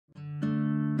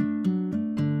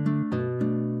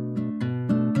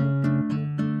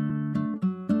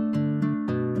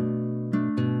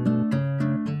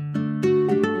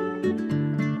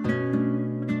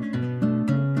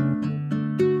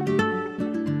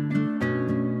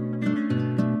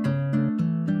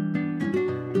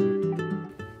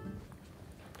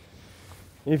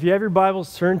If you have your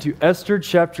Bibles, turn to Esther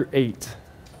chapter 8.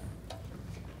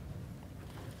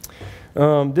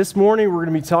 This morning we're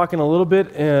going to be talking a little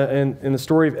bit in the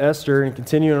story of Esther and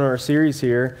continuing our series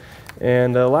here.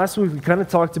 And last week we kind of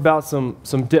talked about some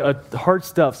hard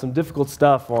stuff, some difficult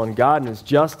stuff on God and His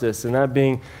justice, and that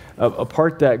being a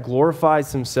part that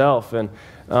glorifies Himself. And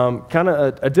kind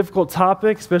of a difficult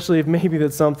topic, especially if maybe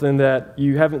that's something that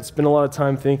you haven't spent a lot of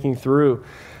time thinking through.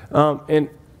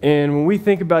 And when we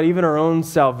think about even our own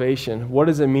salvation, what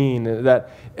does it mean? That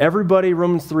everybody,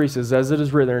 Romans 3 says, as it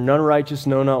is written, there are none righteous,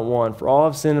 no, not one. For all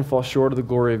have sinned and fall short of the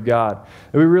glory of God.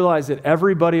 And we realize that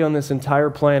everybody on this entire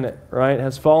planet, right,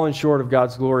 has fallen short of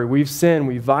God's glory. We've sinned.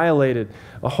 We've violated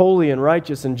a holy and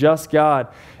righteous and just God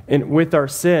with our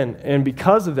sin. And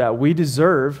because of that, we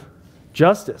deserve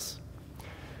justice.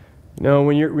 You know,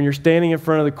 when you're standing in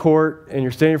front of the court and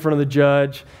you're standing in front of the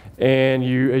judge, and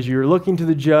as you're looking to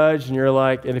the judge, and you're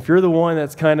like, and if you're the one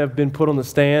that's kind of been put on the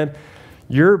stand,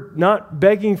 you're not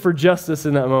begging for justice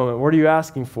in that moment. What are you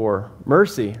asking for?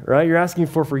 Mercy, right? You're asking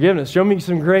for forgiveness. Show me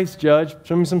some grace, judge.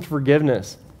 Show me some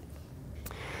forgiveness.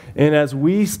 And as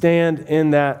we stand in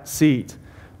that seat,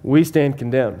 we stand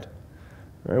condemned.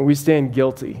 Right? We stand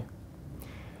guilty.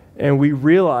 And we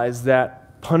realize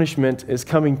that punishment is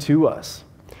coming to us.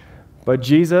 But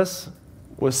Jesus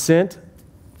was sent,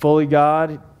 fully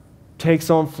God,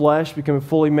 takes on flesh, becoming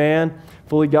fully man,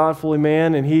 fully God, fully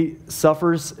man, and He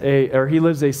He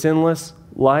lives a sinless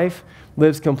life,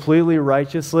 lives completely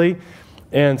righteously,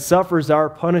 and suffers our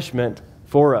punishment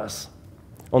for us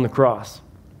on the cross.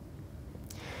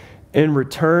 In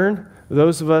return,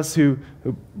 those of us who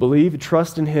believe,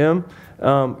 trust in Him,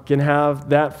 can have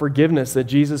that forgiveness that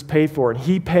Jesus paid for, and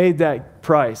He paid that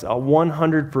price,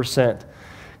 100%.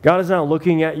 God is not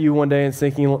looking at you one day and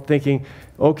thinking,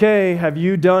 okay, have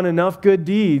you done enough good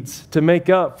deeds to make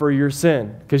up for your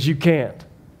sin? Because you can't.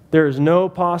 There is no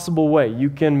possible way you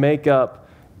can make up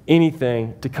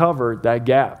anything to cover that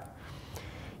gap.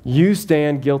 You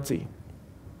stand guilty.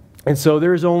 And so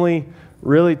there's only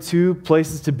really two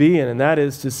places to be in, and that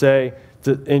is to say,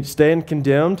 to stand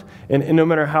condemned, and no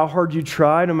matter how hard you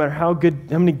try, no matter how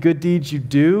many good deeds you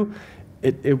do,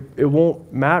 it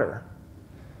won't matter.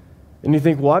 And you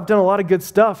think, well, I've done a lot of good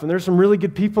stuff, and there's some really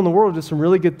good people in the world who do some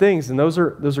really good things, and those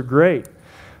are great.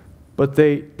 But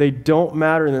they don't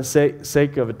matter in the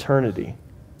sake of eternity.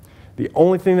 The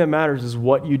only thing that matters is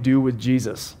what you do with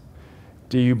Jesus.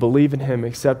 Do you believe in Him,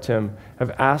 accept Him, have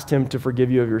asked Him to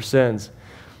forgive you of your sins?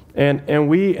 And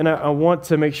I want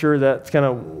to make sure that's kind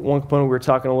of one component we were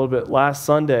talking a little bit last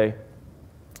Sunday.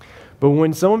 But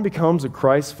when someone becomes a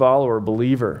Christ follower,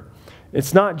 believer,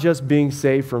 it's not just being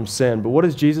saved from sin, but what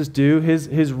does Jesus do?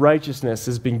 His righteousness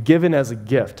has been given as a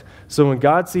gift. So when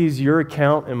God sees your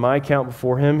account and my account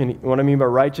before Him, and what I mean by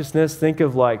righteousness, think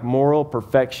of like moral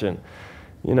perfection,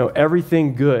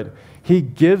 everything good. He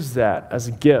gives that as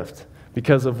a gift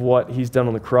because of what He's done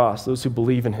on the cross, those who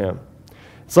believe in Him.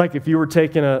 It's like if you were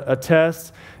taking a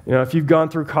test, if you've gone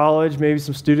through college, maybe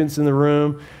some students in the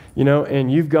room,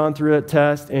 and you've gone through that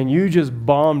test and you just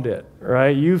bombed it,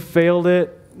 right? You failed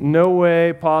it. No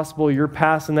way possible you're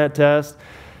passing that test.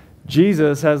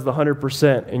 Jesus has the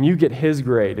 100%, and you get His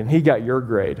grade, and He got your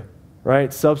grade,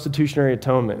 right? Substitutionary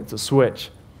atonement. It's a switch.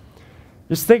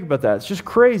 Just think about that. It's just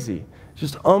crazy. It's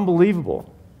just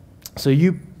unbelievable. So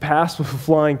you passed with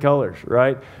flying colors,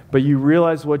 right? But you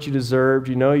realize what you deserved.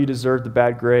 You know you deserved the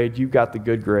bad grade. You got the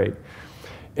good grade.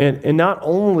 And not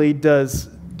only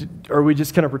are we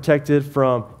just kind of protected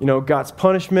from, God's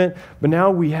punishment, but now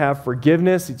we have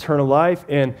forgiveness, eternal life,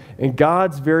 and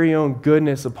God's very own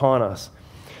goodness upon us.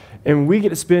 And we get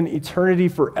to spend eternity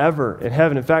forever in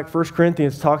heaven. In fact, 1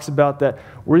 Corinthians talks about that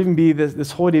we're even be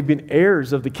this whole idea of being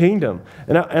heirs of the kingdom.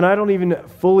 And I don't even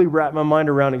fully wrap my mind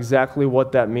around exactly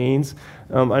what that means.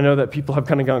 I know that people have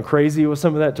kind of gone crazy with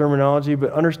some of that terminology,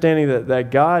 but understanding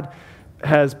that God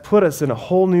has put us in a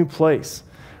whole new place,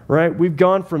 right? We've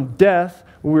gone from death,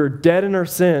 where we were dead in our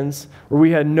sins, where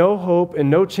we had no hope and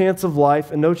no chance of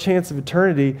life and no chance of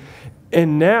eternity,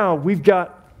 and now we've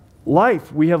got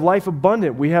life. We have life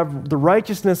abundant. We have the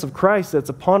righteousness of Christ that's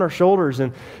upon our shoulders,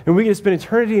 and we get to spend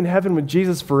eternity in heaven with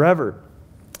Jesus forever,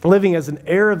 living as an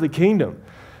heir of the kingdom.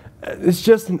 It's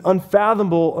just an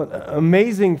unfathomable,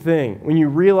 amazing thing when you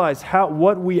realize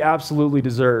what we absolutely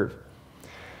deserve.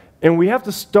 And we have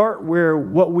to start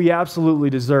what we absolutely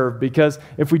deserve, because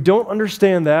if we don't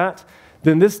understand that,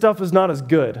 then this stuff is not as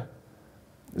good.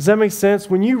 Does that make sense?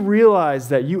 When you realize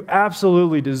that you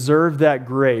absolutely deserve that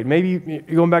grade, maybe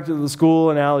going back to the school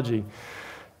analogy,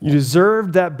 you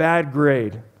deserved that bad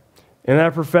grade, and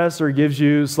that professor gives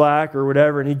you slack or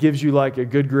whatever, and he gives you like a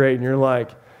good grade, and you're like,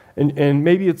 And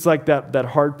maybe it's like that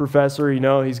hard professor,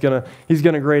 he's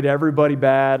gonna grade everybody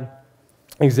bad,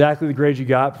 exactly the grade you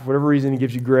got. For whatever reason, he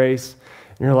gives you grace.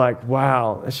 And you're like,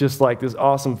 wow, it's just like this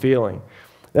awesome feeling.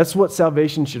 That's what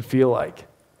salvation should feel like.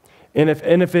 And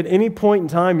if at any point in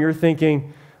time you're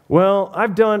thinking, well,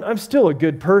 I'm still a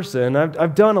good person,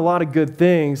 I've done a lot of good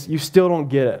things, you still don't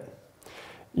get it.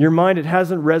 Your mind, it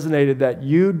hasn't resonated that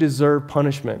you deserve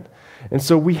punishment. And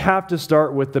so we have to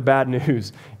start with the bad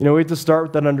news. We have to start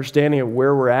with that understanding of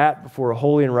where we're at before a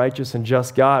holy and righteous and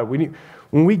just God.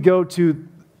 When we go to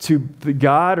the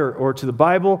God or to the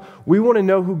Bible, we want to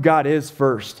know who God is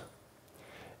first.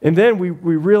 And then we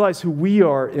realize who we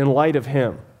are in light of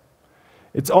Him.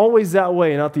 It's always that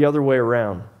way, not the other way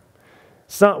around.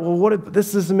 It's not, well,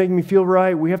 this doesn't make me feel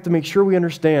right. We have to make sure we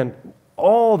understand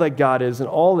all that God is and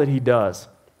all that He does.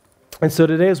 And so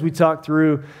today, as we talk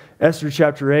through Esther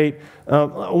chapter 8, I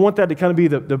want that to kind of be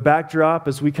the backdrop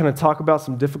as we kind of talk about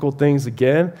some difficult things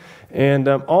again, and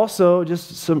also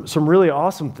just some really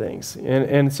awesome things.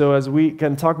 And so as we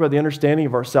kind of talk about the understanding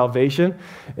of our salvation,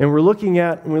 and when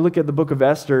we look at the book of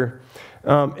Esther,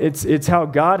 it's how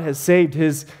God has saved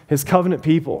His covenant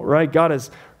people, right? God has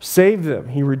saved them.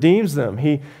 He redeems them.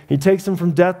 He takes them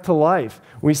from death to life.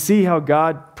 We see how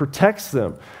God protects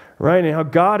them, right? And how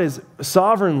God is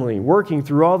sovereignly working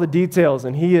through all the details,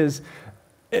 and He is,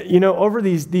 over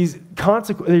these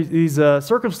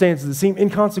circumstances that seem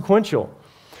inconsequential.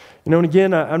 And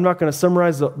again, I'm not going to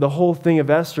summarize the whole thing of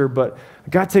Esther, but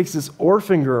God takes this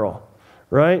orphan girl,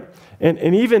 right?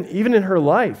 And even in her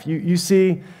life, you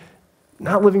see,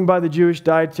 not living by the Jewish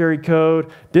dietary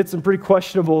code, did some pretty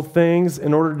questionable things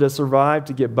in order to survive,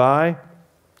 to get by,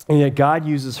 and yet God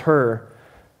uses her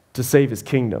to save His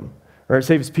kingdom, or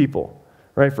save His people,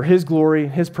 right? For His glory,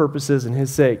 His purposes, and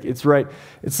His sake. It's right.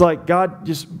 It's like God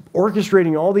just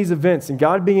orchestrating all these events and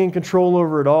God being in control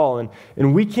over it all.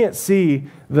 And we can't see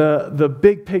the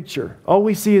big picture. All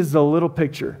we see is the little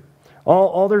picture.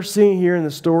 All they're seeing here in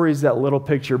the story is that little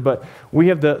picture, but we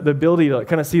have the ability to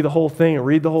kind of see the whole thing and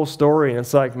read the whole story. And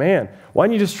it's like, man, why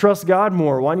don't you just trust God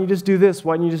more? Why don't you just do this?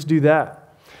 Why don't you just do that?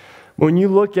 When you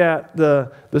look at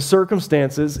the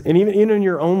circumstances, and even in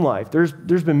your own life, there's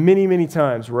been many, many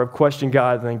times where I've questioned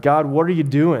God and think, God, what are you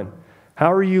doing?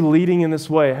 How are you leading in this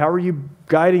way? How are you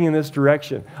guiding in this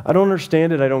direction? I don't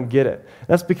understand it. I don't get it.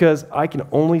 That's because I can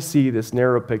only see this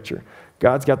narrow picture.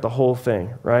 God's got the whole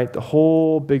thing, right? The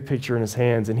whole big picture in His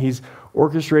hands, and He's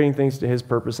orchestrating things to His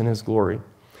purpose and His glory.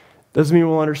 Doesn't mean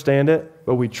we'll understand it,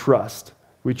 but we trust.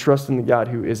 We trust in the God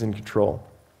who is in control.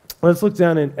 Let's look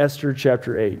down in Esther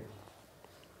chapter 8,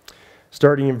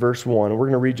 starting in verse 1. We're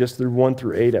going to read just through 1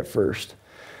 through 8 at first.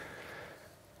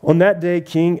 On that day,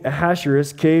 King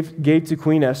Ahasuerus gave to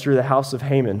Queen Esther the house of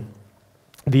Haman,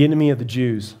 the enemy of the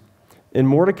Jews. And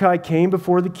Mordecai came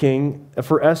before the king,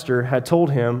 for Esther had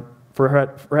told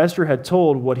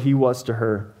what he was to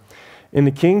her. And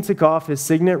the king took off his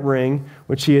signet ring,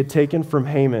 which he had taken from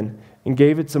Haman, and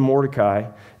gave it to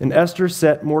Mordecai. And Esther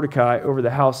set Mordecai over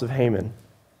the house of Haman.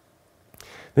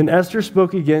 Then Esther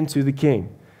spoke again to the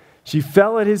king. She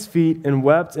fell at his feet and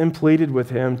wept and pleaded with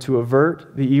him to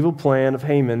avert the evil plan of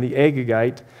Haman the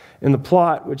Agagite and the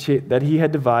plot that he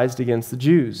had devised against the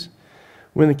Jews.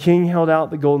 When the king held out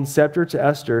the golden scepter to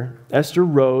Esther, Esther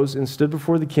rose and stood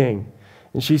before the king.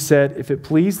 And she said, if it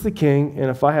please the king, and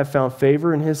if I have found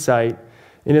favor in his sight,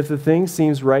 and if the thing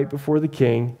seems right before the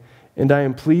king, and I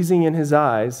am pleasing in his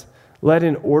eyes, let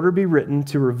an order be written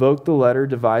to revoke the letter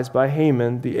devised by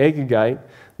Haman the Agagite,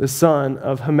 the son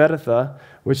of Hammedatha,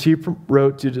 which he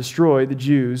wrote to destroy the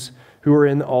Jews who are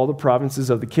in all the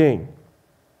provinces of the king.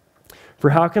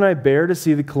 For how can I bear to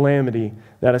see the calamity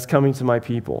that is coming to my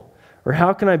people? Or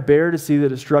how can I bear to see the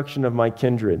destruction of my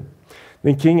kindred?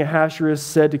 Then King Ahasuerus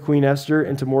said to Queen Esther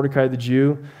and to Mordecai the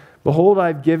Jew, behold, I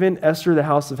have given Esther the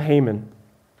house of Haman,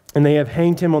 and they have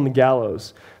hanged him on the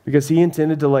gallows, because he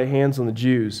intended to lay hands on the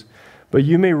Jews. But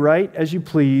you may write as you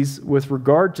please with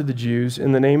regard to the Jews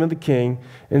in the name of the king,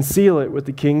 and seal it with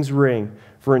the king's ring.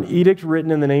 For an edict written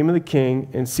in the name of the king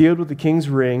and sealed with the king's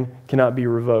ring cannot be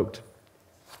revoked.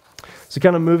 So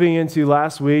kind of moving into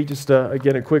last week, just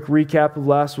again a quick recap of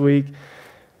last week.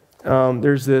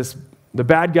 There's the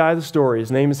bad guy of the story.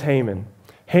 His name is Haman.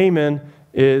 Haman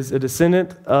is a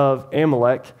descendant of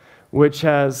Amalek, which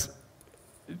has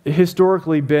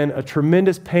historically been a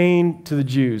tremendous pain to the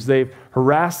Jews. They've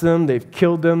harassed them, they've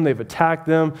killed them, they've attacked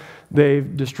them,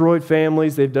 they've destroyed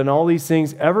families, they've done all these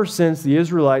things ever since the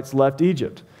Israelites left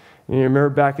Egypt. And you remember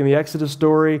back in the Exodus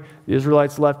story, the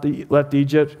Israelites left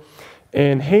Egypt,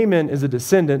 and Haman is a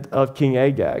descendant of King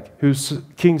Agag, who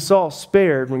King Saul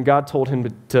spared when God told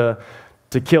him to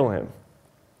kill him.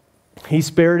 He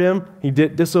spared him. He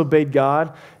disobeyed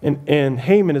God. And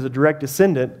Haman is a direct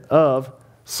descendant of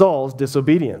Saul's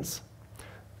disobedience.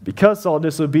 Because Saul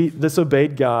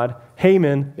disobeyed God,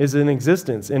 Haman is in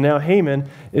existence. And now Haman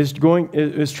is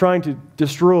trying to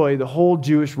destroy the whole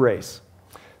Jewish race.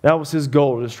 That was his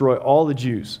goal, to destroy all the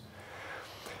Jews.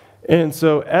 And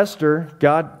so Esther,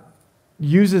 God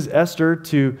uses Esther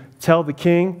to tell the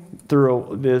king through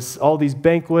all these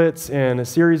banquets and a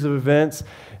series of events.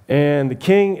 And the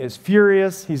king is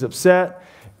furious. He's upset.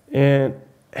 And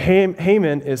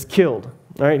Haman is killed.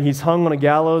 All right? He's hung on a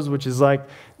gallows, which is like,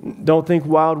 don't think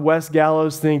Wild West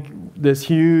gallows. Think this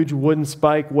huge wooden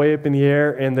spike way up in the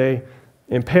air, and they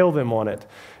impale them on it.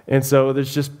 And so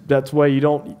that's why you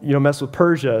don't mess with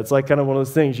Persia. It's like kind of one of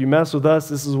those things. You mess with us,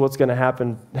 this is what's going to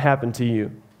happen to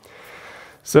you.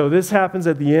 So this happens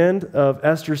at the end of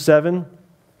Esther 7,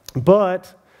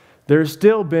 but there's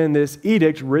still been this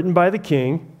edict written by the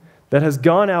king that has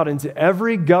gone out into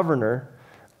every governor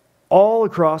all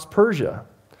across Persia.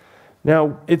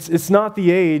 Now, it's not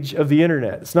the age of the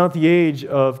internet. It's not the age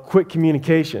of quick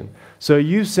communication. So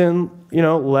you send,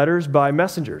 letters by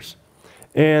messengers.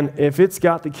 And if it's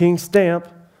got the king's stamp,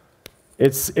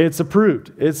 it's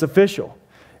approved. It's official.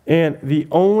 And the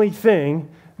only thing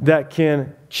that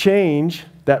can change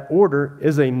that order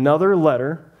is another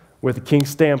letter with the king's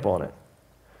stamp on it.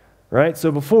 Right?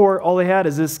 So before, all they had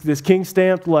is this king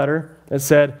stamped letter that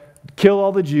said, kill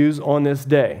all the Jews on this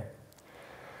day.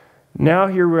 Now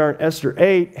here we are in Esther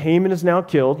 8. Haman is now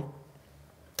killed.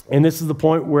 And this is the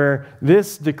point where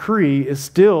this decree is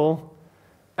still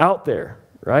out there.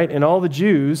 Right? And all the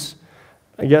Jews,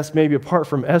 I guess maybe apart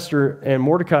from Esther and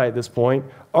Mordecai at this point,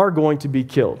 are going to be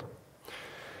killed.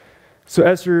 So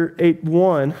Esther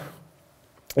 8:1,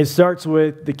 it starts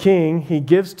with the king. He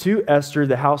gives to Esther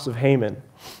the house of Haman.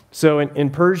 So in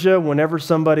Persia, whenever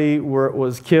somebody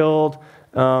was killed,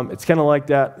 it's kind of like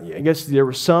that. I guess there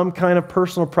were some kind of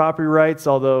personal property rights,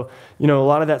 although, a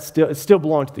lot of that still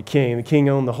belonged to the king. The king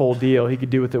owned the whole deal. He could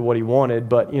do with it what he wanted,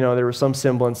 but, there was some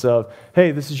semblance of,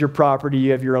 hey, this is your property.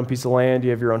 You have your own piece of land.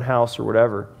 You have your own house or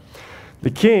whatever.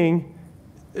 The king,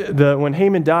 when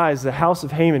Haman dies, the house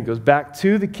of Haman goes back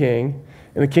to the king,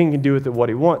 and the king can do with it what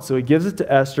he wants. So he gives it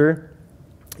to Esther,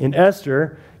 and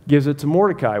Esther gives it to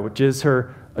Mordecai, which is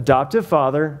her adoptive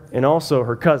father and also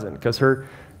her cousin, because her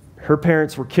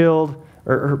parents were killed,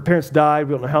 or her parents died.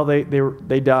 We don't know how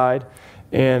they died.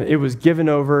 And it was given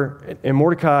over, and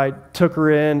Mordecai took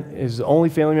her in, his only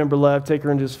family member left, take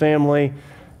her into his family,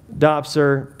 adopts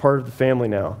her, part of the family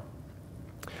now.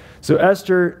 So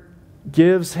Esther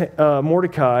gives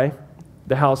Mordecai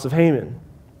the house of Haman.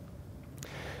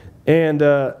 And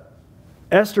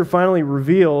Esther finally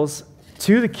reveals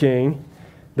to the king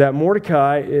that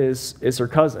Mordecai is her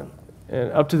cousin.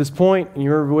 And up to this point, and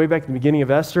you remember way back at the beginning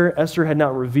of Esther, Esther had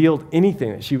not revealed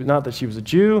anything. Not that she was a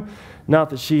Jew, not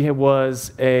that she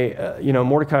was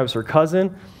Mordecai was her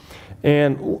cousin.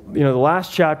 And, the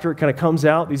last chapter, it kind of comes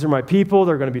out. These are my people.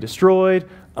 They're going to be destroyed.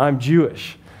 I'm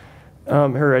Jewish.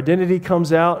 Her identity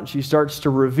comes out, and she starts to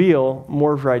reveal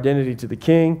more of her identity to the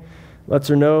king. Lets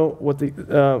her know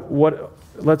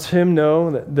lets him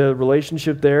know the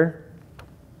relationship there.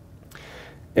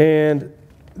 And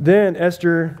then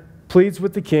Esther pleads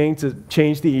with the king to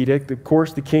change the edict. Of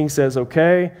course, the king says,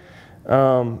 okay,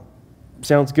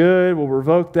 sounds good, we'll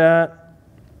revoke that.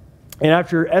 And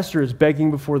after Esther is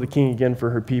begging before the king again for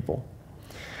her people.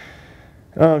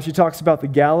 She talks about the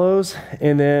gallows,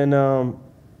 and then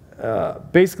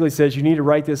basically says you need to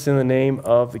write this in the name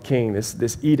of the king,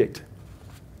 this edict.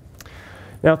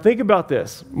 Now think about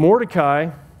this.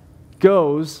 Mordecai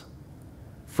goes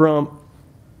from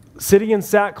sitting in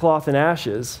sackcloth and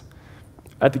ashes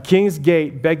at the king's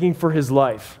gate begging for his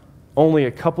life only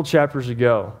a couple chapters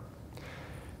ago.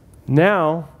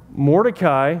 Now,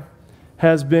 Mordecai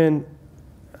has been,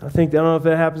 I don't know if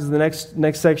that happens in the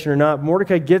next section or not,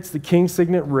 Mordecai gets the king's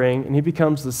signet ring, and he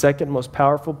becomes the second most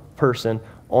powerful person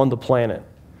on the planet.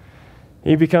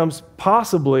 He becomes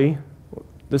possibly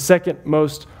the second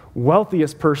most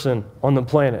wealthiest person on the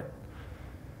planet.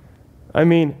 I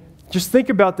mean, just think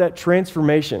about that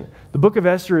transformation. The book of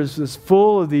Esther is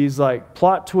full of these like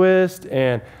plot twists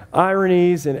and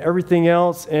ironies and everything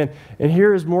else. And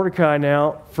here is Mordecai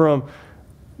now, from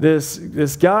this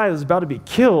guy that's about to be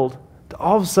killed to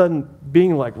all of a sudden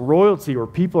being like royalty, where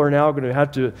people are now going to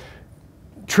have to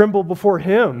tremble before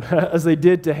him as they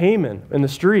did to Haman in the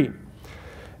street.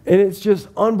 And it's just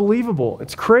unbelievable.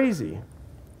 It's crazy.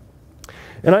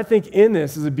 And I think in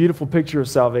this is a beautiful picture of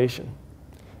salvation.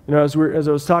 As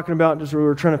I was talking about, just we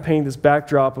were trying to paint this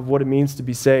backdrop of what it means to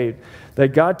be saved, that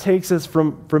God takes us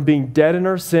from being dead in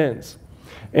our sins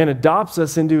and adopts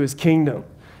us into his kingdom.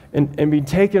 and be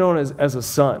taken on as a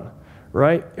son,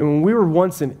 right? And when we were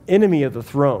once an enemy of the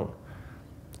throne,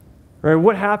 right?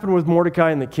 What happened with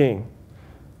Mordecai and the king?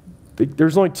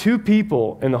 There's only two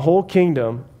people in the whole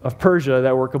kingdom of Persia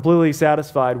that were completely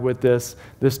satisfied with this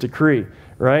decree,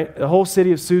 right? The whole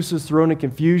city of Susa was thrown in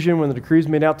confusion when the decree was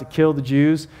made out to kill the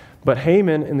Jews, but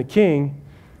Haman and the king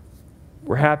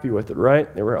were happy with it,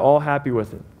 right? They were all happy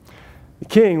with it. The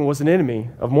king was an enemy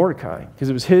of Mordecai because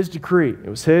it was his decree. It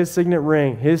was his signet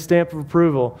ring, his stamp of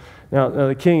approval. Now,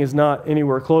 the king is not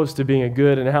anywhere close to being a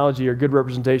good analogy or good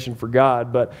representation for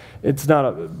God, but it's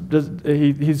not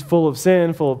he's full of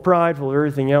sin, full of pride, full of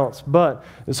everything else. But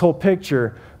this whole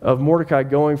picture of Mordecai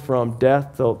going from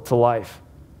death to life.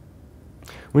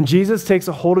 When Jesus takes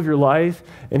a hold of your life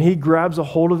and he grabs a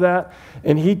hold of that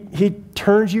and he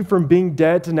turns you from being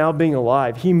dead to now being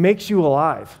alive, he makes you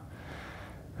alive.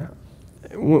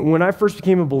 When I first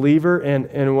became a believer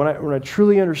and when I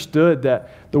truly understood that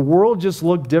the world just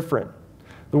looked different,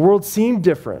 the world seemed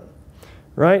different,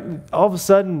 right? All of a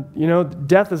sudden,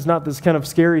 death is not this kind of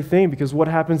scary thing because what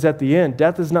happens at the end?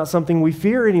 Death is not something we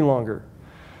fear any longer.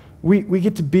 We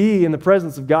get to be in the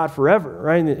presence of God forever,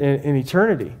 right? In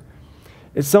eternity.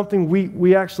 It's something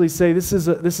we actually say this is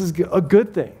a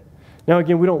good thing. Now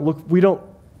again, we don't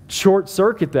short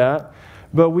circuit that,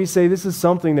 but we say this is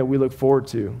something that we look forward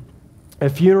to. A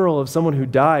funeral of someone who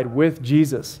died with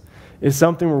Jesus is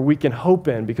something where we can hope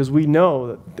in because we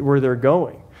know where they're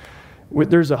going.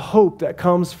 There's a hope that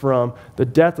comes from the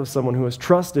death of someone who has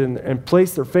trusted and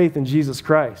placed their faith in Jesus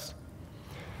Christ.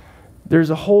 There's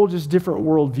a whole just different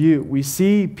worldview. We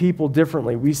see people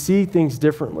differently. We see things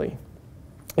differently.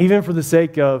 Even for the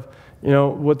sake of,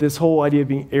 what this whole idea of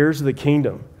being heirs of the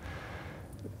kingdom.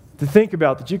 To think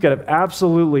about that you could have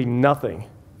absolutely nothing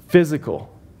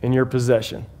physical in your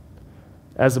possession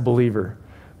as a believer,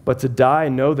 but to die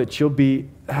and know that you'll the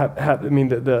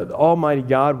Almighty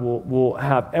God will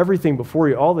have everything before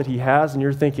you, all that He has, and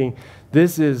you're thinking,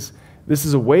 this is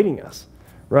awaiting us,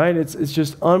 right? It's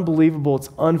just unbelievable. It's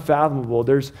unfathomable.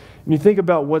 And you think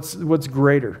about what's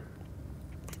greater.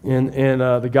 In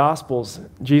the Gospels,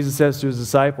 Jesus says to His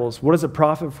disciples, "What does it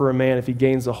profit for a man if he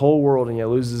gains the whole world and yet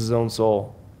loses his own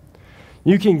soul?"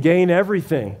 You can gain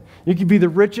everything. You could be the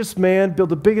richest man, build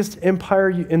the biggest empire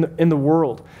in the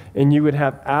world, and you would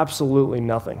have absolutely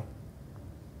nothing.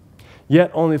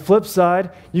 Yet, on the flip side,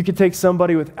 you could take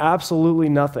somebody with absolutely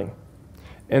nothing,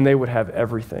 and they would have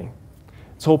everything.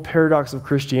 It's the whole paradox of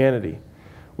Christianity.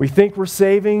 We think we're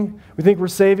saving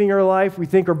our life, we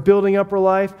think we're building up our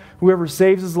life. Whoever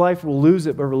saves his life will lose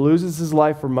it, but whoever loses his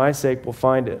life for my sake will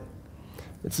find it.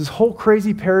 It's this whole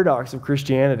crazy paradox of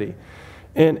Christianity,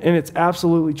 and it's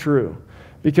absolutely true.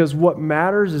 Because what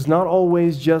matters is not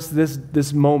always just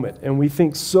this moment. And we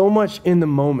think so much in the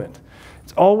moment.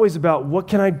 It's always about what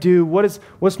can I do? What's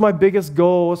my biggest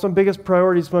goal? What's my biggest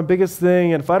priority? What's my biggest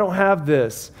thing? And if I don't have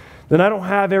this, then I don't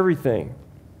have everything.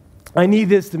 I need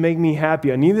this to make me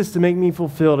happy. I need this to make me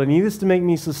fulfilled. I need this to make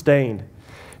me sustained.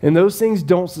 And those things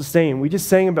don't sustain. We just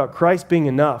sang about Christ being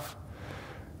enough.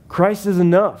 Christ is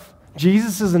enough.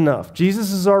 Jesus is enough.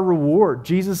 Jesus is our reward.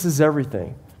 Jesus is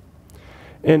everything.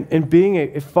 And being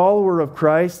a follower of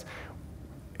Christ,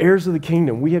 heirs of the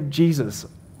kingdom, we have Jesus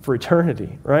for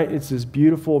eternity, right? It's this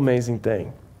beautiful, amazing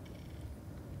thing.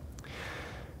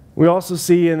 We also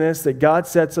see in this that God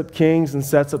sets up kings and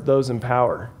sets up those in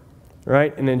power,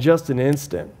 right? And in just an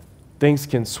instant, things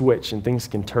can switch and things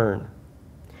can turn.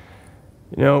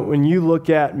 When you look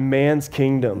at man's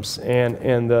kingdoms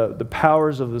and the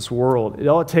powers of this world,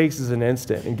 all it takes is an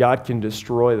instant, and God can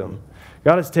destroy them.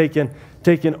 God has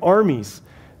taken armies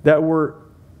that were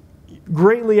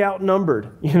greatly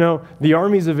outnumbered, the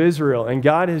armies of Israel, and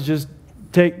God has just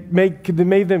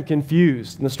made them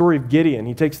confused. In the story of Gideon,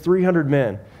 he takes 300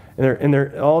 men, and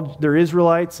they're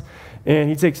Israelites, and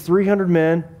he takes 300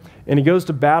 men, and he goes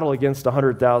to battle against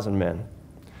 100,000 men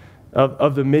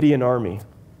of the Midian army.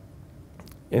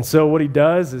 And so what he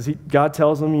does is God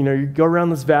tells him, you go around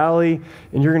this valley,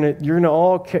 and you're gonna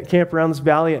all camp around this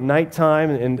valley at nighttime,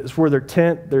 and it's where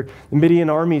the Midian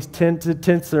army's tents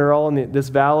that are all in this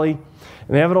valley,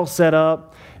 and they have it all set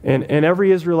up, and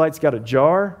every Israelite's got a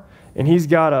jar, and he's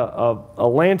got a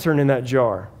lantern in that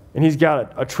jar, and he's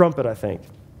got a trumpet, I think.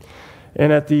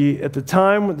 And when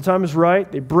the time is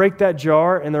right, they break that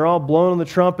jar, and they're all blowing on the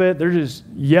trumpet. They're just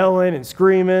yelling and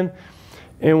screaming.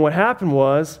 And what happened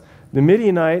was, the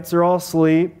Midianites are all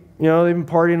asleep, they've been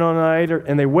partying all night,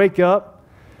 and they wake up,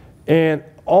 and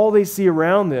all they see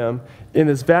around them in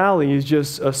this valley is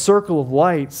just a circle of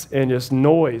lights and just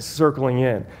noise circling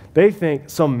in. They think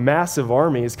some massive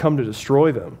army has come to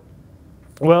destroy them.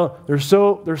 Well, they're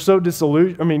so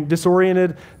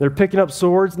disoriented. They're picking up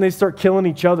swords and they start killing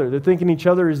each other. They're thinking each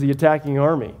other is the attacking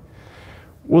army.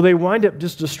 Well, they wind up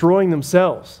just destroying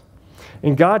themselves.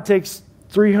 And God takes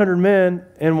 300 men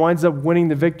and winds up winning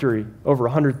the victory over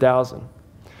 100,000.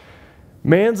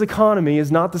 Man's economy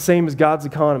is not the same as God's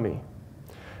economy.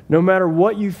 No matter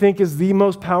what you think is the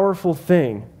most powerful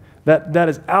thing that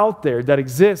is out there, that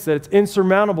exists, that it's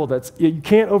insurmountable, that you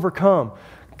can't overcome,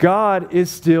 God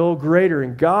is still greater,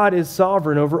 and God is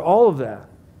sovereign over all of that.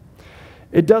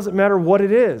 It doesn't matter what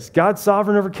it is. God's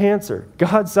sovereign over cancer.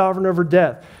 God's sovereign over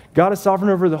death. God is sovereign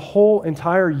over the whole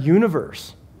entire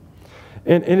universe.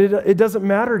 And it doesn't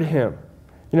matter to him.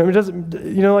 It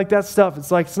doesn't, like that stuff.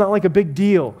 It's not like a big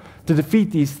deal to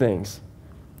defeat these things.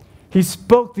 He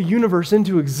spoke the universe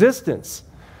into existence.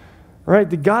 Right?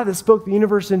 The God that spoke the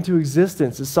universe into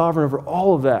existence is sovereign over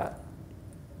all of that.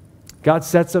 God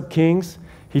sets up kings.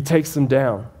 He takes them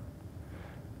down.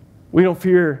 We don't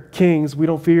fear kings. We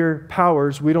don't fear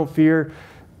powers. We don't fear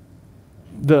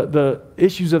the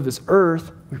issues of this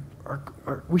earth.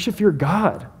 We should fear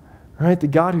God, right? The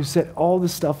God who set all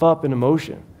this stuff up in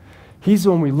motion. He's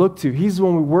the one we look to. He's the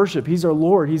one we worship. He's our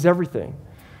Lord. He's everything.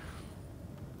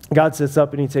 God sets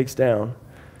up and he takes down.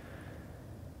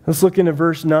 Let's look into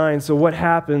verse 9. So what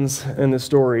happens in the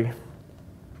story?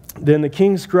 Then the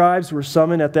king's scribes were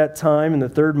summoned at that time in the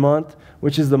 3rd month,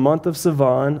 which is the month of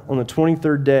Sivan, on the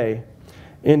 23rd day.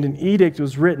 And an edict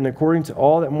was written according to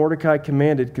all that Mordecai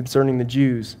commanded concerning the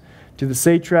Jews, to the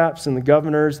satraps and the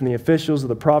governors and the officials of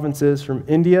the provinces from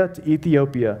India to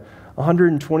Ethiopia,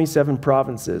 127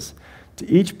 provinces, to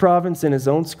each province in his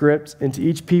own script, and to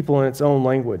each people in its own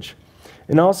language,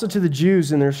 and also to the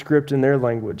Jews in their script and their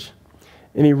language.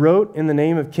 And he wrote in the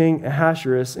name of King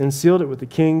Ahasuerus and sealed it with the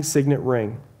king's signet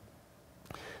ring.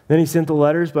 Then he sent the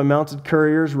letters by mounted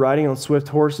couriers riding on swift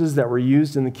horses that were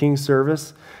used in the king's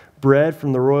service, bred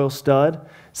from the royal stud,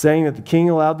 saying that the king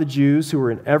allowed the Jews who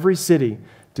were in every city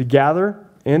to gather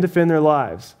and defend their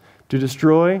lives, to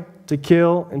destroy, to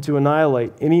kill, and to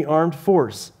annihilate any armed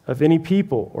force of any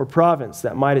people or province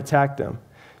that might attack them,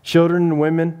 children and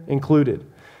women included,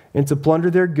 and to plunder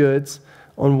their goods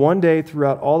on one day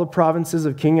throughout all the provinces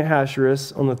of King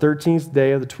Ahasuerus on the 13th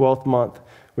day of the 12th month,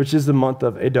 which is the month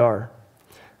of Adar.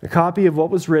 A copy of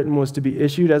what was written was to be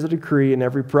issued as a decree in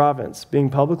every province, being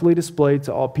publicly displayed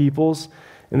to all peoples,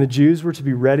 and the Jews were to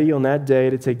be ready on that day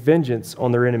to take vengeance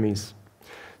on their enemies.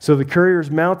 So the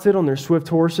couriers mounted on their swift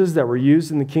horses that were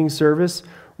used in the king's service,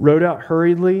 rode out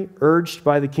hurriedly, urged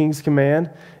by the king's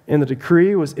command, and the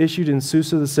decree was issued in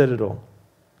Susa the citadel.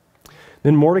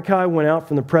 Then Mordecai went out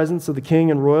from the presence of the king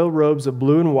in royal robes of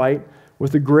blue and white,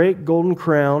 with a great golden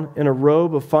crown and a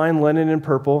robe of fine linen and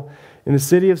purple, and the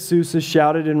city of Susa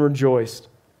shouted and rejoiced.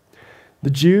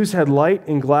 The Jews had light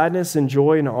and gladness and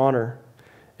joy and honor.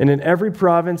 And in every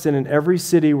province and in every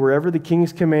city, wherever the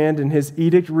king's command and his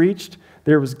edict reached,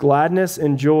 there was gladness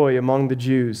and joy among the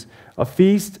Jews, a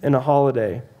feast and a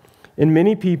holiday. And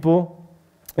many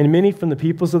from the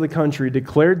peoples of the country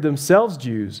declared themselves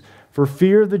Jews, for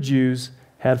fear of the Jews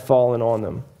had fallen on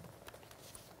them.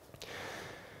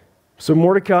 So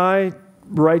Mordecai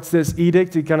writes this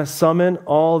edict to kind of summon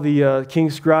all the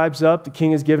king's scribes up. The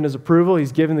king has given his approval.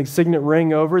 He's given the signet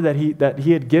ring over that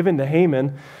he had given to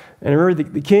Haman. And remember,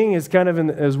 the king is kind of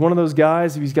as one of those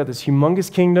guys. He's got this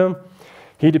humongous kingdom.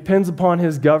 He depends upon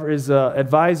his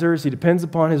advisors. He depends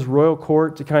upon his royal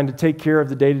court to kind of take care of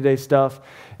the day-to-day stuff.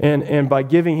 And by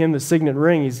giving him the signet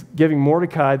ring, he's giving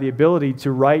Mordecai the ability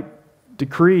to write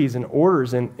decrees and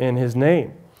orders in his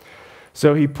name.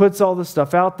 So he puts all this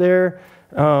stuff out there.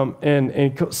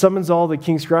 And summons all the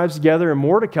king's scribes together, and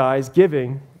Mordecai is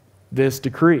giving this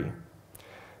decree.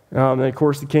 And of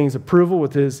course, the king's approval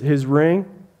with his ring.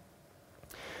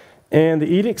 And the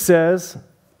edict says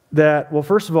that, well,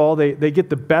 first of all, they get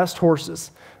the best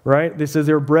horses, right? They says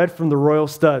they're bred from the royal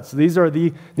stud. So these are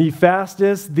the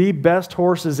fastest, the best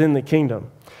horses in the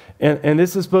kingdom. And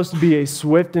this is supposed to be a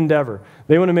swift endeavor.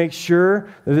 They want to make sure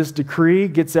that this decree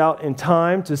gets out in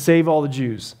time to save all the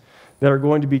Jews that are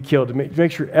going to be killed, to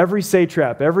make sure every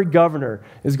satrap, every governor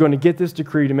is going to get this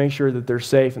decree to make sure that they're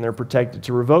safe and they're protected,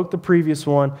 to revoke the previous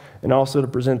one and also to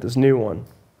present this new one.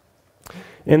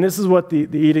 And this is what the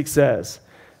edict says.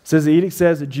 It says the edict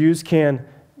says that Jews can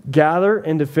gather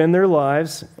and defend their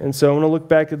lives. And so I'm going to look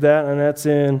back at that, and that's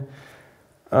in,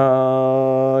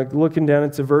 looking down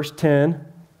into verse 10.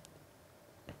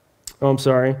 Oh, I'm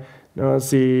sorry. No, let's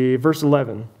see, verse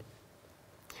 11.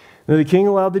 Now the king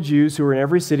allowed the Jews who were in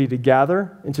every city to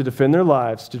gather and to defend their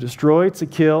lives, to destroy, to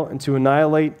kill, and to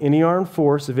annihilate any armed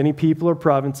force of any people or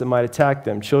province that might attack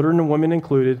them, children and women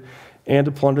included, and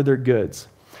to plunder their goods.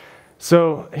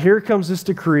 So here comes this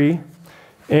decree,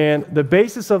 and the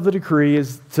basis of the decree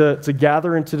is to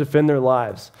gather and to defend their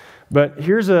lives. But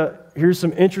here's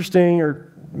some interesting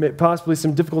or possibly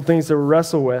some difficult things that we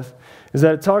wrestle with, is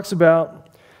that it talks about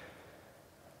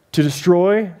to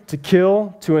destroy, to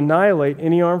kill, to annihilate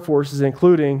any armed forces,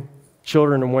 including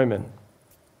children and women.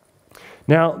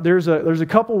 Now, there's a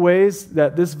couple ways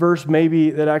that this verse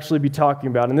that actually be talking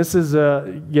about. And this is,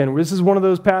 again, this is one of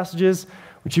those passages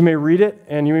which you may read it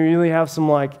and you may really have some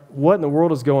like, what in the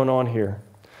world is going on here?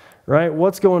 Right?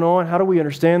 What's going on? How do we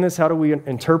understand this? How do we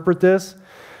interpret this?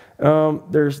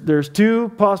 There's two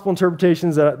possible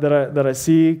interpretations that I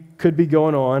see could be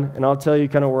going on, and I'll tell you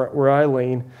kind of where I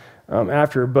lean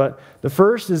after. But the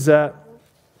first is that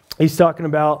he's talking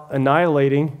about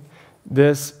annihilating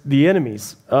the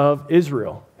enemies of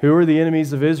Israel. Who are the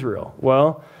enemies of Israel?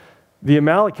 Well, the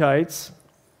Amalekites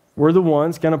were the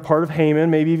ones, kind of part of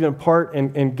Haman, maybe even a part,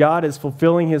 and God is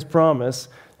fulfilling his promise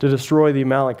to destroy the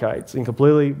Amalekites and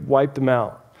completely wipe them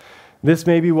out. This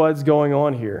may be what's going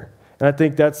on here. And I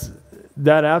think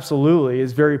that absolutely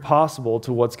is very possible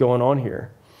to what's going on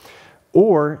here.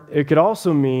 Or it could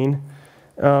also mean,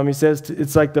 he says,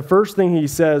 it's like the first thing he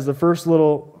says, the first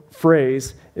little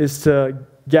phrase is to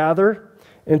gather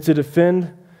and to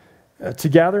defend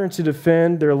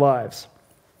their lives.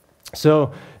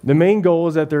 So the main goal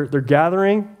is that they're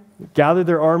gather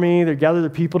their army, they gather their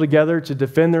people together to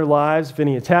defend their lives, if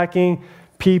any attacking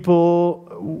people,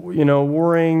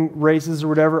 warring races or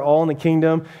whatever, all in the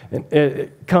kingdom, and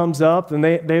it comes up, and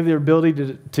they have the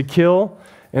ability to kill,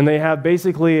 and they have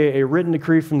basically a written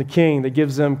decree from the king that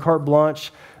gives them carte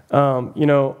blanche,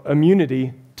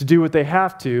 immunity to do what they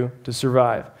have to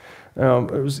survive.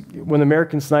 It was when the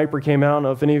American Sniper came out. I don't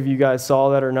know if any of you guys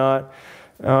saw that or not.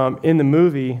 In the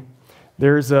movie,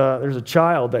 there's a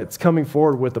child that's coming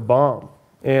forward with a bomb,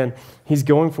 and he's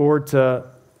going forward to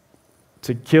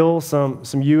kill some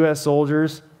U.S.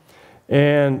 soldiers.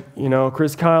 And,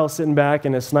 Chris Kyle's sitting back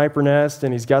in a sniper nest,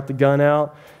 and he's got the gun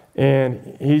out,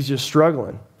 and he's just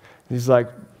struggling. He's like,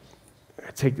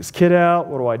 I take this kid out,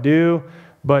 what do I do?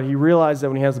 But he realized that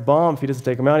when he has the bomb, if he doesn't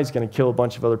take him out, he's going to kill a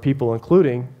bunch of other people,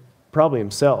 including probably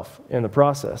himself in the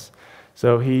process.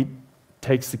 So he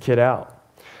takes the kid out.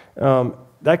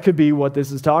 That could be what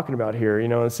this is talking about here,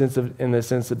 in the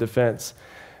sense of defense.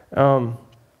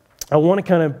 I want to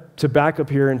kind of to back up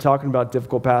here and talking about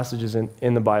difficult passages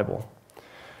in the Bible.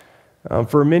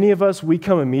 For many of us, we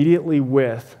come immediately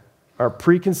with our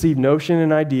preconceived notion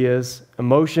and ideas,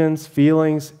 emotions,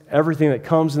 feelings, everything that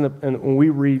comes when we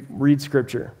read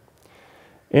Scripture.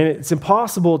 And it's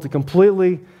impossible to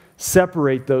completely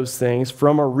separate those things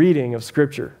from our reading of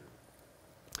Scripture.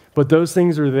 But those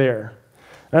things are there.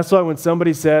 That's why when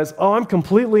somebody says, "Oh, I'm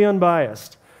completely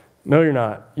unbiased," no, you're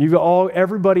not.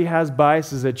 Everybody has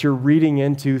biases that you're reading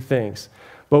into things.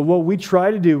 But what we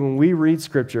try to do when we read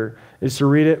Scripture is to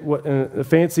read it, the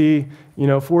fancy,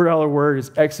 $4 word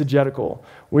is exegetical.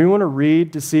 We want to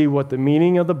read to see what the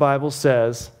meaning of the Bible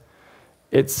says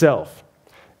itself.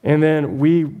 And then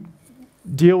we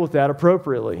deal with that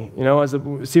appropriately.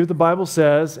 We see what the Bible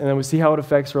says, and then we see how it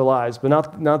affects our lives, but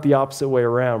not the opposite way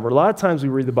around. Where a lot of times we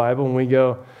read the Bible and we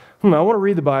go, I want to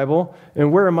read the Bible,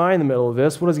 and where am I in the middle of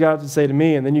this? What does God have to say to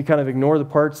me? And then you kind of ignore the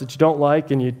parts that you don't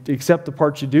like, and you accept the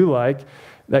parts you do like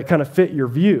that kind of fit your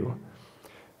view.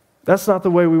 That's not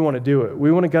the way we want to do it.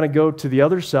 We want to kind of go to the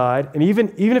other side, and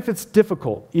even if it's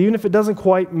difficult, even if it doesn't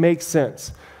quite make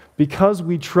sense, because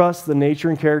we trust the nature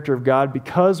and character of God,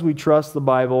 because we trust the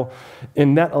Bible,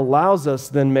 and that allows us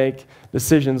to then make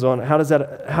decisions on how does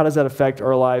that affect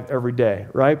our life every day,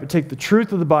 right? But take the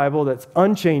truth of the Bible that's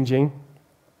unchanging,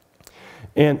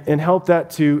 and help that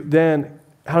to then,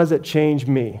 how does that change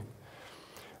me,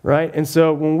 right? And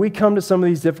so when we come to some of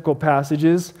these difficult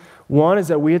passages, one is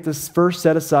that we have to first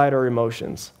set aside our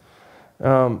emotions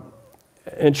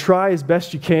and try as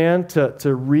best you can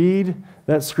to read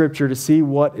that Scripture to see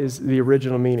what is the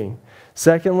original meaning.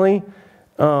 Secondly,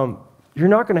 you're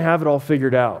not going to have it all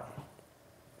figured out.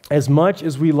 As much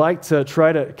as we like to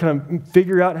try to kind of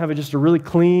figure out and have just a really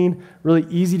clean, really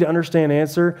easy to understand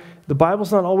answer, the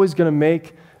Bible's not always going to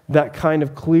make that kind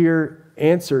of clear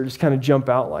answer just kind of jump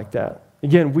out like that.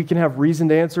 Again, we can have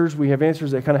reasoned answers. We have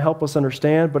answers that kind of help us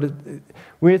understand, but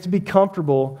we have to be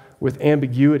comfortable with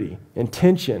ambiguity and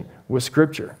tension with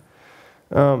Scripture.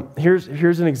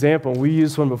 Here's an example. We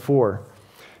used one before.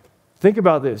 Think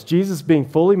about this. Jesus being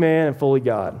fully man and fully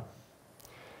God.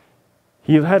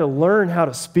 He had to learn how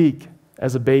to speak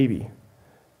as a baby.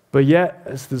 But yet,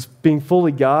 as this being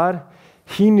fully God,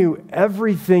 he knew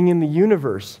everything in the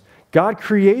universe. God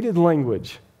created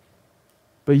language.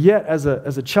 But yet, as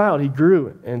a child, he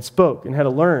grew and spoke and had to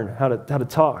learn how to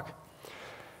talk.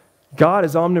 God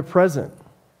is omnipresent.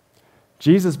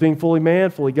 Jesus being fully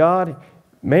man, fully God,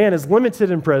 man is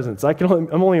limited in presence.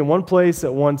 I'm only in one place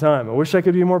at one time. I wish I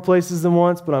could be more places than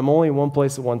once, but I'm only in one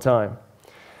place at one time.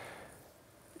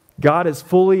 God is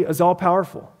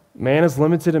all-powerful. Man is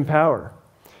limited in power.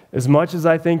 As much as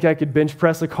I think I could bench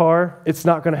press a car, it's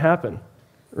not going to happen,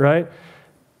 right?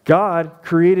 God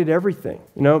created everything.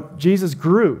 Jesus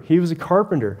grew. He was a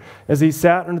carpenter. As he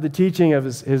sat under the teaching of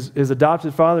his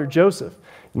adopted father, Joseph,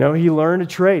 he learned a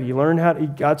trade. He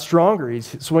got stronger.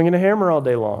 He's swinging a hammer all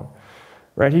day long,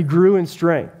 right? He grew in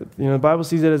strength. The Bible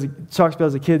sees it talks about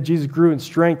as a kid, Jesus grew in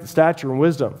strength, stature, and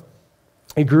wisdom.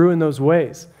 He grew in those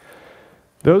ways.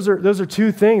 Those are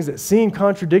two things that seem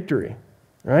contradictory,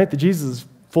 right? That Jesus is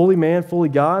fully man, fully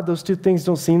God. Those two things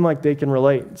don't seem like they can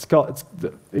relate. It's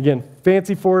again,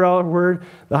 fancy $4 word,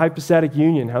 the hypostatic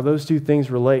union, how those two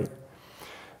things relate.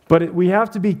 But we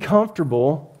have to be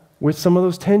comfortable with some of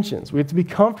those tensions. We have to be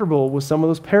comfortable with some of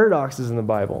those paradoxes in the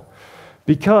Bible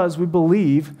because we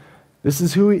believe this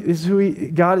is who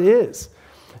God is.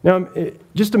 Now,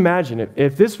 just imagine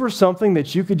if this were something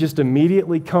that you could just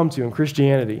immediately come to in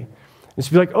Christianity. Just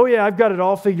be like, oh yeah, I've got it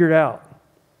all figured out.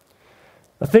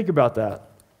 Now think about that.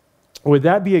 Would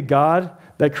that be a God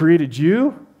that created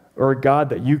you or a God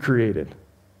that you created?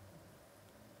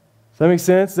 Does that make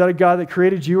sense? Is that a God that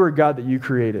created you or a God that you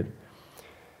created?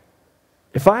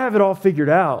 If I have it all figured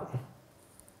out,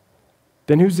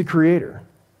 then who's the creator?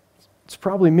 It's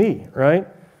probably me, right?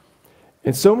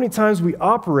 And so many times we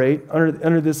operate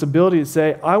under this ability to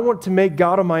say, I want to make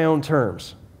God on my own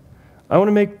terms. I want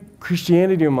to make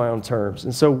Christianity on my own terms.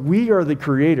 And so we are the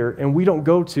creator, and we don't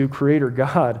go to creator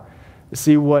God to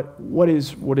see what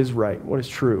is right, what is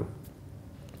true.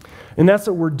 And that's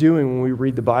what we're doing when we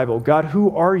read the Bible. God,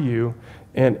 who are you?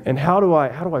 And how do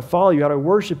I follow you? How do I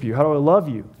worship you? How do I love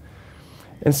you?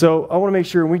 And so I want to make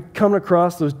sure when we come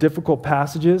across those difficult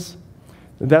passages,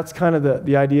 that's kind of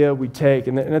the idea we take.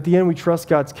 And at the end, we trust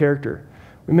God's character.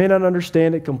 We may not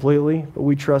understand it completely, but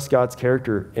we trust God's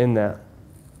character in that.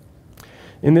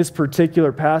 In this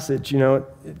particular passage,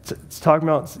 it's talking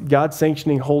about God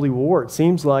sanctioning holy war. It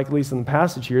seems like, at least in the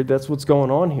passage here, that's what's going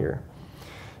on here.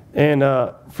 And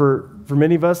for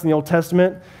many of us in the Old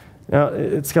Testament,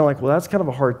 it's kind of like, well, that's kind of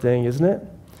a hard thing, isn't it?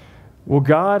 Well,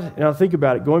 God, now think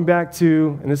about it, going back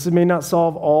to, and this may not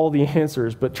solve all the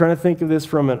answers, but trying to think of this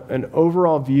from an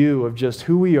overall view of just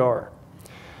who we are.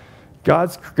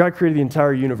 God created the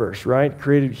entire universe, right?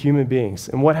 Created human beings.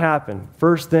 And what happened?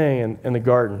 First thing in the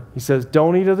garden, he says,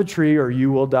 don't eat of the tree or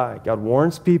you will die. God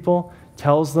warns people,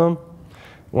 tells them.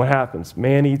 What happens?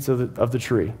 Man eats of the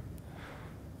tree.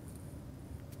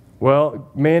 Well,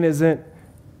 man isn't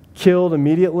killed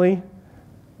immediately,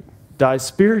 dies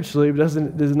spiritually, but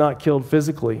is not killed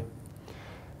physically.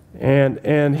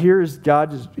 And here's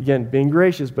God just, again, being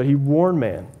gracious, but he warned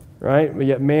man, right? But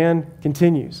yet man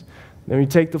continues. Then you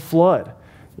take the flood,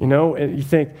 and you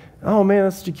think, oh man,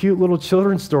 that's such a cute little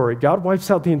children's story. God wipes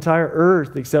out the entire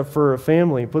earth except for a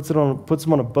family, puts them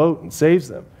on a boat and saves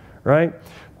them, right?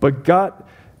 But God,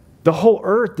 the whole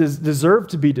earth deserved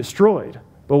to be destroyed.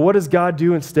 But what does God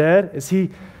do instead? Is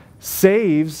he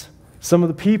saves some of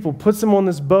the people, puts them on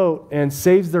this boat and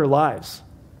saves their lives.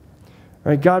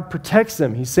 Right? God protects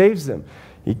them. He saves them.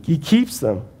 He keeps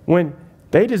them when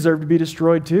they deserve to be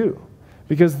destroyed too.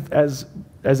 Because as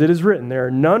it is written, there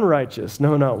are none righteous,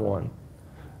 no, not one.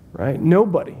 Right?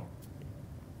 Nobody.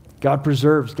 God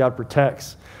preserves, God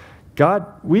protects.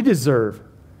 We deserve,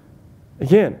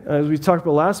 again, as we talked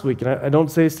about last week, and I don't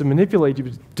say this to manipulate you,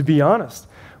 but to be honest,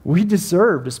 we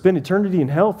deserve to spend eternity in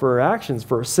hell for our actions,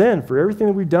 for our sin, for everything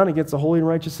that we've done against a holy and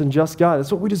righteous and just God.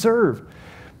 That's what we deserve.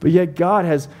 But yet God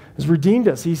has redeemed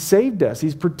us. He's saved us.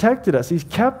 He's protected us. He's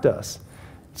kept us.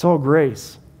 It's all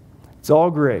grace. It's all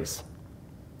grace.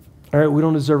 All right, we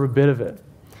don't deserve a bit of it.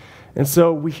 And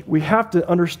so we have to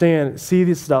understand, see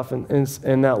this stuff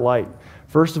in that light.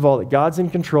 First of all, that God's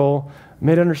in control. I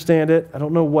may not understand it. I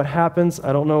don't know what happens.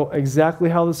 I don't know exactly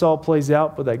how this all plays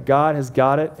out, but that God has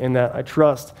got it and that I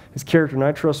trust his character and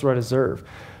I trust what I deserve.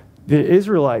 The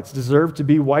Israelites deserve to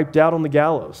be wiped out on the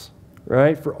gallows,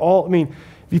 right? If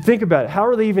you think about it, how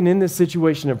are they even in this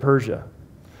situation in Persia?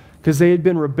 Because they had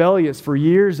been rebellious for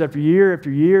years after year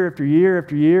after year after year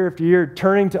after year after year,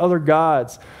 turning to other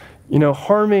gods,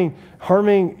 harming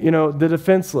the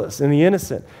defenseless and the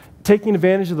innocent, taking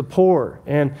advantage of the poor.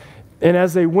 And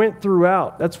as they went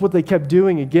throughout, that's what they kept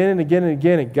doing again and again and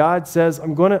again. And God says,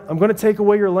 I'm going to take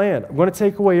away your land. I'm going to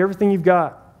take away everything you've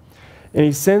got. And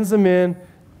he sends them in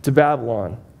to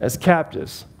Babylon as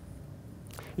captives.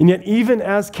 And yet, even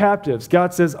as captives,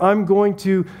 God says, I'm going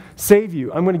to save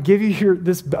you. I'm going to give you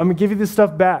this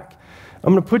stuff back.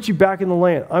 I'm going to put you back in the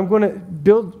land. I'm going to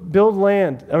build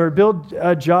land or build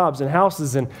jobs and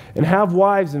houses and have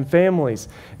wives and families.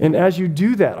 And as you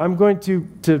do that, I'm going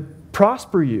to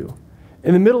prosper you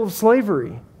in the middle of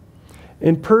slavery.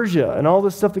 In Persia and all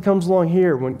this stuff that comes along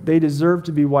here, when they deserved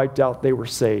to be wiped out, they were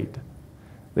saved.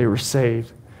 They were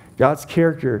saved. God's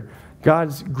character,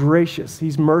 God's gracious.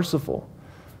 He's merciful,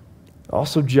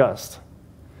 also just.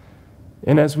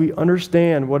 And as we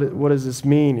understand what does this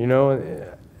mean,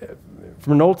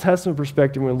 from an Old Testament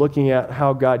perspective, we're looking at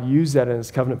how God used that in his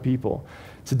covenant people.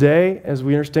 Today, as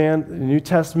we understand the New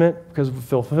Testament, because of the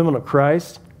fulfillment of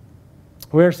Christ,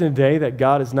 we understand today that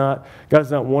God is not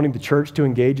wanting the church to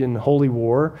engage in holy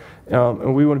war,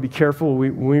 and we want to be careful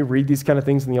when we read these kind of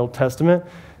things in the Old Testament.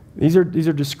 These are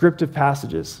descriptive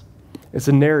passages. It's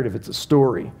a narrative. It's a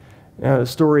story. The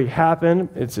story happened.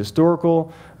 It's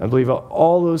historical. I believe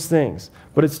all those things.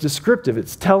 But it's descriptive.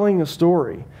 It's telling a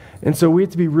story. And so we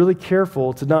have to be really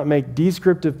careful to not make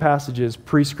descriptive passages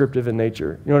prescriptive in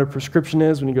nature. You know what a prescription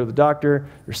is? When you go to the doctor,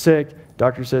 you're sick,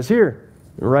 doctor says, here,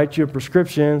 I'll write you a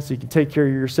prescription so you can take care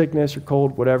of your sickness, your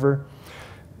cold, whatever.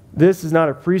 This is not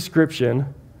a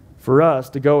prescription for us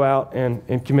to go out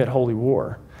and commit holy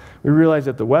war. We realize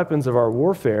that the weapons of our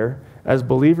warfare as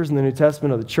believers in the New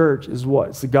Testament of the church is what?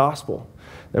 It's the gospel.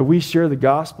 That we share the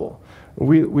gospel.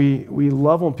 We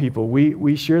love on people.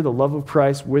 We share the love of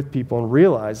Christ with people and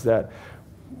realize that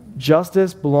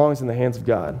justice belongs in the hands of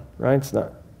God, right? It's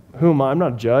not, who am I? I'm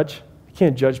not a judge. I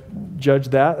can't judge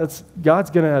that. God's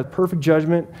going to have perfect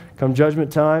judgment come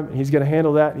judgment time, and he's going to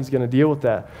handle that, and he's going to deal with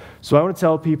that. So I want to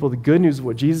tell people the good news of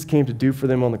what Jesus came to do for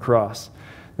them on the cross.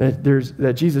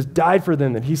 That Jesus died for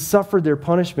them, that he suffered their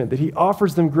punishment, that he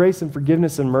offers them grace and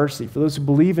forgiveness and mercy. For those who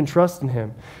believe and trust in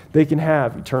him, they can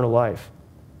have eternal life.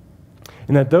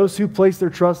 And that those who place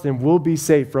their trust in him will be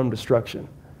saved from destruction.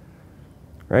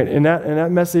 Right? And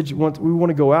that message, we want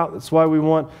to go out. That's why we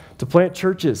want to plant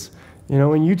churches,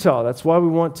 in Utah. That's why we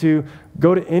want to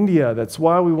go to India. That's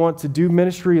why we want to do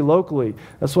ministry locally.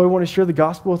 That's why we want to share the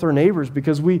gospel with our neighbors,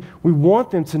 because we want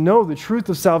them to know the truth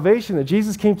of salvation, that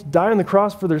Jesus came to die on the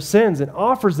cross for their sins and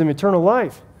offers them eternal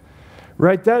life.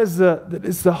 Right? That is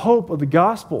the hope of the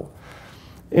gospel.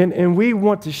 And we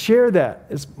want to share that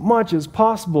as much as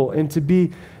possible and to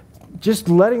be just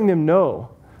letting them know,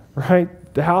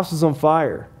 right? The house is on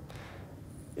fire.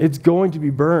 It's going to be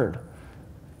burned.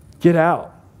 Get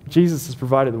out. Jesus has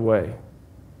provided the way.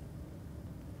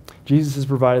 Jesus has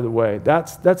provided the way.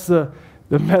 That's the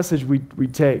message we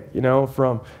take,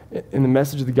 from in the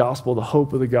message of the gospel, the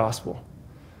hope of the gospel.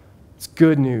 It's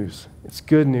good news. It's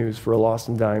good news for a lost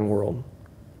and dying world.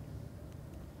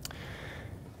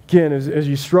 Again, as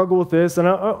you struggle with this, and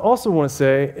I also want to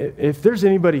say, if there's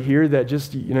anybody here that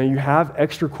just, you have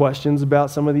extra questions about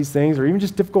some of these things, or even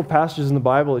just difficult passages in the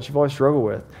Bible that you've always struggled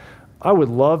with, I would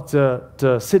love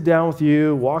to sit down with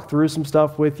you, walk through some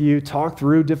stuff with you, talk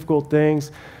through difficult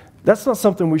things. That's not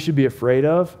something we should be afraid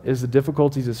of, is the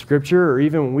difficulties of Scripture, or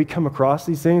even when we come across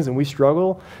these things and we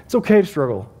struggle. It's okay to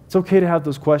struggle. It's okay to have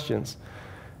those questions.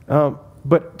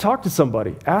 But talk to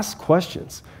somebody. Ask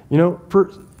questions.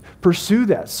 Pursue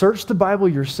that. Search the Bible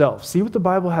yourself. See what the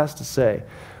Bible has to say.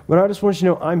 But I just want you to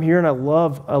know I'm here, and I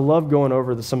love going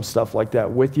over some stuff like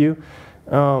that with you.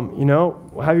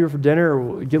 We'll have you over for dinner, or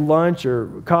we'll get lunch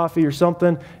or coffee or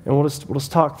something, and we'll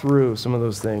just talk through some of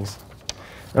those things.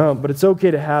 But it's okay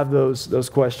to have those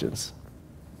questions.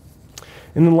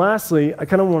 And then lastly, I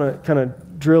kind of want to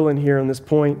drill in here on this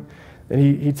point that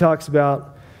he talks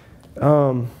about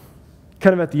kind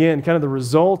of at the end, kind of the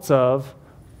results of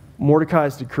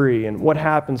Mordecai's decree and what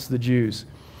happens to the Jews,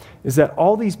 is that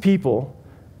all these people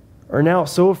are now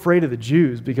so afraid of the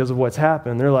Jews because of what's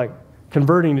happened. They're like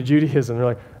converting to Judaism. They're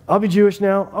like, I'll be Jewish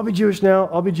now, I'll be Jewish now,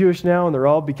 I'll be Jewish now, and they're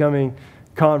all becoming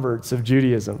converts of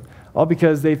Judaism, all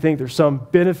because they think there's some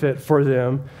benefit for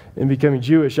them in becoming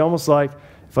Jewish. Almost like,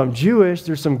 if I'm Jewish,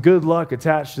 there's some good luck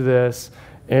attached to this,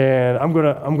 and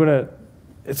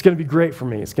it's gonna be great for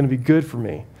me. It's gonna be good for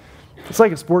me. It's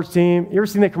like a sports team. You ever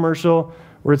seen that commercial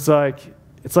where it's like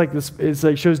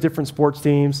shows different sports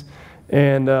teams,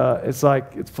 and it's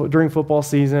during football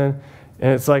season,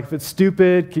 and it's like, if it's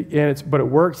stupid but it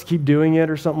works, keep doing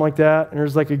it or something like that. And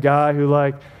there's like a guy who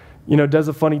does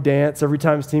a funny dance every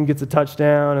time his team gets a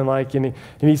touchdown, and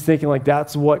he's thinking like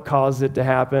that's what caused it to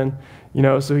happen.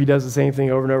 So he does the same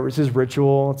thing over and over. It's his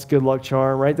ritual. It's a good luck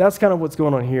charm, right? That's kind of what's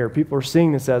going on here. People are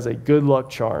seeing this as a good luck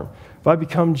charm. If I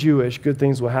become Jewish, good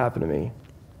things will happen to me.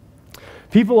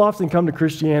 People often come to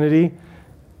Christianity.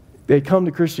 They come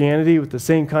to Christianity with the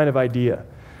same kind of idea.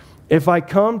 If I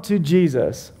come to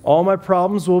Jesus, all my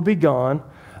problems will be gone.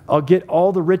 I'll get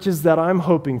all the riches that I'm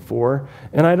hoping for,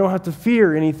 and I don't have to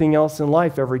fear anything else in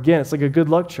life ever again. It's like a good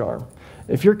luck charm.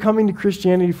 If you're coming to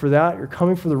Christianity for that, you're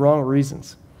coming for the wrong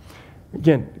reasons.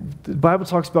 Again, the Bible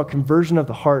talks about conversion of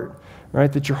the heart,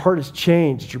 right? That your heart is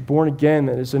changed, that you're born again,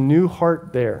 that there's a new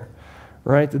heart there,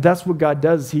 right? That's what God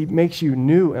does. He makes you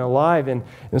new and alive. And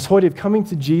this whole idea of coming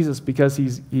to Jesus because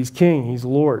he's King, He's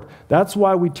Lord. That's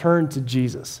why we turn to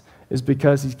Jesus, is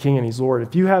because He's King and He's Lord.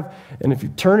 If you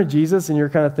turn to Jesus and you're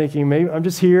kind of thinking, maybe I'm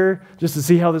just here just to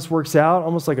see how this works out,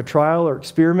 almost like a trial or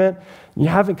experiment, you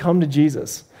haven't come to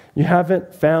Jesus. You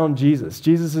haven't found Jesus.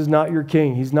 Jesus is not your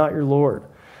King. He's not your Lord,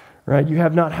 right? You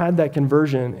have not had that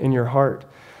conversion in your heart.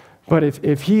 But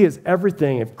if He is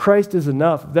everything, if Christ is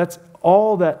enough, if that's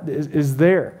all that is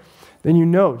there, then you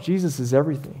know Jesus is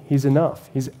everything. He's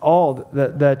enough. He's all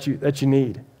that you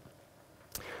need.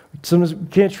 Sometimes we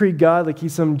can't treat God like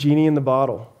He's some genie in the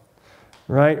bottle,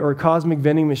 right? Or a cosmic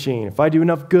vending machine. If I do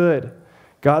enough good,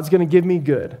 God's going to give me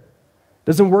good.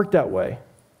 Doesn't work that way.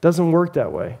 Doesn't work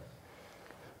that way.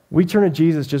 We turn to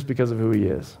Jesus just because of who He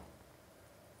is.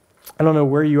 I don't know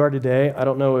where you are today. I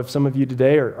don't know if some of you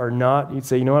today are not. You'd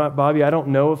say, you know what, Bobby, I don't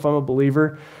know if I'm a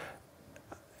believer.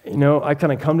 You know, I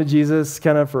kind of come to Jesus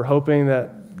kind of for hoping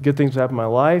that good things will happen in my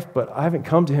life, but I haven't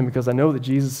come to Him because I know that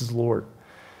Jesus is Lord.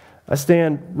 I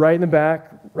stand right in the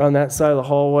back on that side of the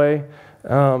hallway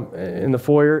in the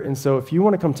foyer, and so if you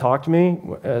want to come talk to me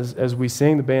as we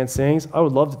sing, the band sings, I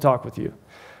would love to talk with you.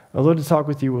 I'd love to talk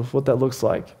with you with what that looks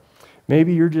like.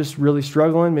 Maybe you're just really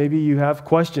struggling. Maybe you have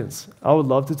questions. I would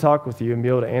love to talk with you and be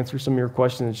able to answer some of your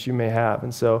questions that you may have.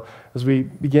 And so as we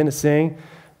begin to sing,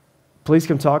 please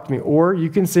come talk to me. Or you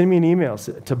can send me an email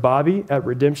to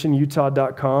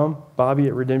bobby@redemptionutah.com,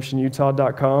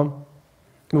 bobby@redemptionutah.com.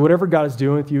 Whatever God is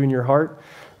doing with you in your heart,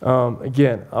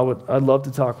 again, I'd love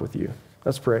to talk with you.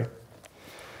 Let's pray.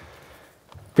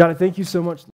 God, I thank you so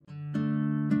much.